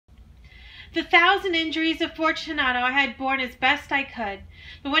The 1,000 injuries of Fortunato I had borne as best I could,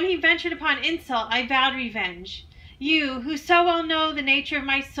 but when he ventured upon insult I vowed revenge. You, who so well know the nature of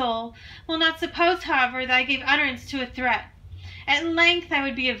my soul, will not suppose, however, that I gave utterance to a threat. At length I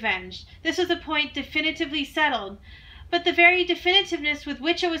would be avenged. This was a point definitively settled, but the very definitiveness with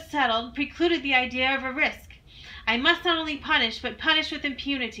which it was settled precluded the idea of a risk. I must not only punish, but punish with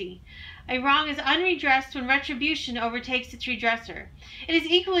impunity. A wrong is unredressed when retribution overtakes its redresser. It is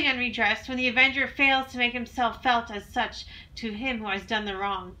equally unredressed when the avenger fails to make himself felt as such to him who has done the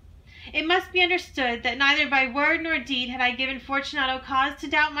wrong. It must be understood that neither by word nor deed had I given Fortunato cause to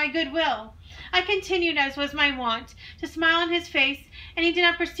doubt my goodwill. I continued, as was my wont, to smile in his face, and he did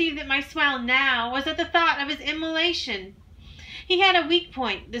not perceive that my smile now was at the thought of his immolation. He had a weak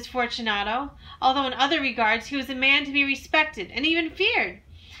point, this Fortunato, although in other regards he was a man to be respected and even feared.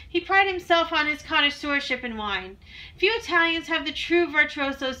 He prided himself on his connoisseurship in wine. Few Italians have the true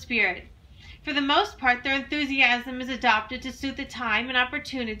virtuoso spirit. For the most part, their enthusiasm is adopted to suit the time and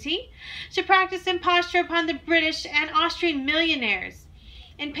opportunity, to practice imposture upon the British and Austrian millionaires.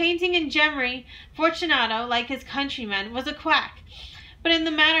 In painting and gemmery, Fortunato, like his countrymen, was a quack, but in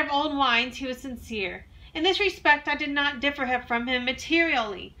the matter of old wines he was sincere. In this respect I did not differ from him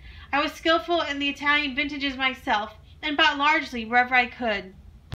materially. I was skillful in the Italian vintages myself, and bought largely wherever I could.